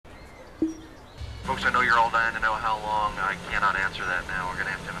Folks, I know you're all dying to know how long. I cannot answer that now. We're going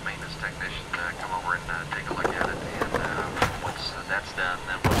to have a maintenance technician come over and take a look at it. And once that's done,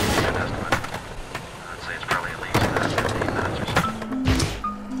 then we'll give you an estimate. I'd say it's probably at least 15 minutes or so.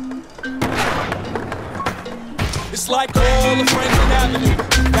 It's like all of Franklin Avenue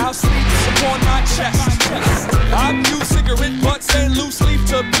now sleeps upon my chest. I've used cigarette butts and loose leaf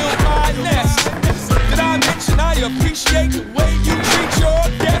to build my nest. Did I mention I appreciate the way you treat your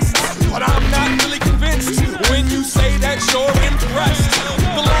guests? But I'm not really convinced when you say that you're impressed.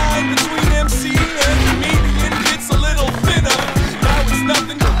 The line between MC and comedian gets a little thinner. Now it's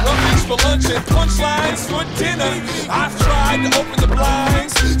nothing but rubbish for lunch and punchlines for dinner. I've tried to open the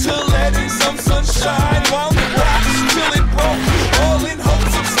blinds to let in some sunshine, while the watch till it broke, all in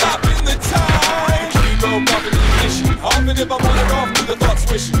hopes of stopping the time. We broke up in the ignition, often if I want it off through the thoughts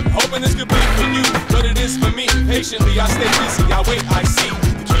wishing, hoping this could be for you, but it is for me. Patiently I stay busy, I wait, I see.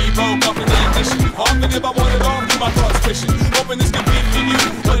 Broke up in the ignition, often if I want it all through my thoughts wishing, hoping this could be for you,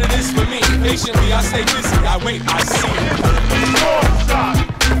 but it is for me. Patiently I stay busy, I wait, I see.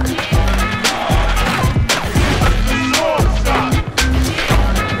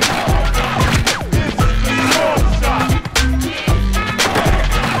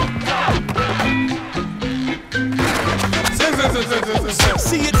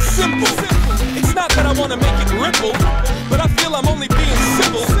 See, it's simple. It's not that I want to make it ripple, but I feel I'm only being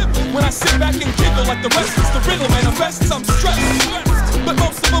civil when I sit back and giggle like the rest is the riddle manifests. I'm stressed, but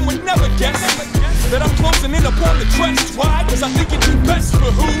most of them would never guess that I'm closing in upon the crest. Why? Cause I think it'd be best for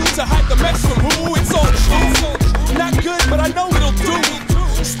who to hide the mess from who. It's all true, not good, but I know it'll do.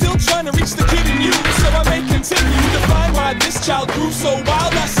 Still trying to reach the kid in you, so I may continue to find why this child grew so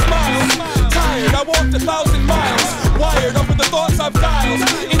wild. I smile, tired, I walked 1,000 miles, wired up with the thoughts I've dialed,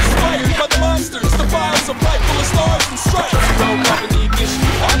 inspired by the monsters, the files of life full of stars and stripes. Broke up in the ignition,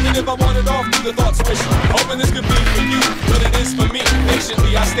 often if I want it off through the thoughts wishing, hoping this could be for you, but it is for me.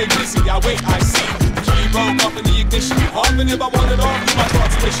 Patiently I stay busy, I wait, I see. The key broke up in the ignition, often if I want it off through my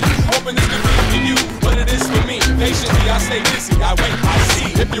thoughts wishing, hoping this could be for you, but it is for me. Patiently I stay busy, I wait, I see.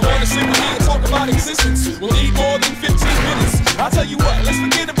 If you wanna sit with me and talk about existence, we'll need more than 15 minutes. I'll tell you what, let's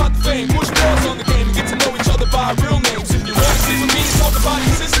forget about the fame, push pause on the game and get to know each other by real names. If you wanna sit with me and talk about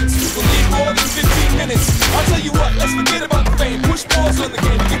existence, we'll need more than 15 minutes. I'll tell you what, let's forget about the fame, push pause on the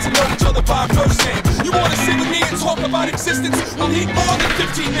game and get to know each other by first name. You wanna sit with me and talk about existence, we'll need more than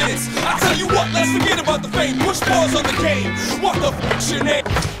 15 minutes. I'll tell you what, let's forget about the fame, push pause on the game. What the f***'s your name?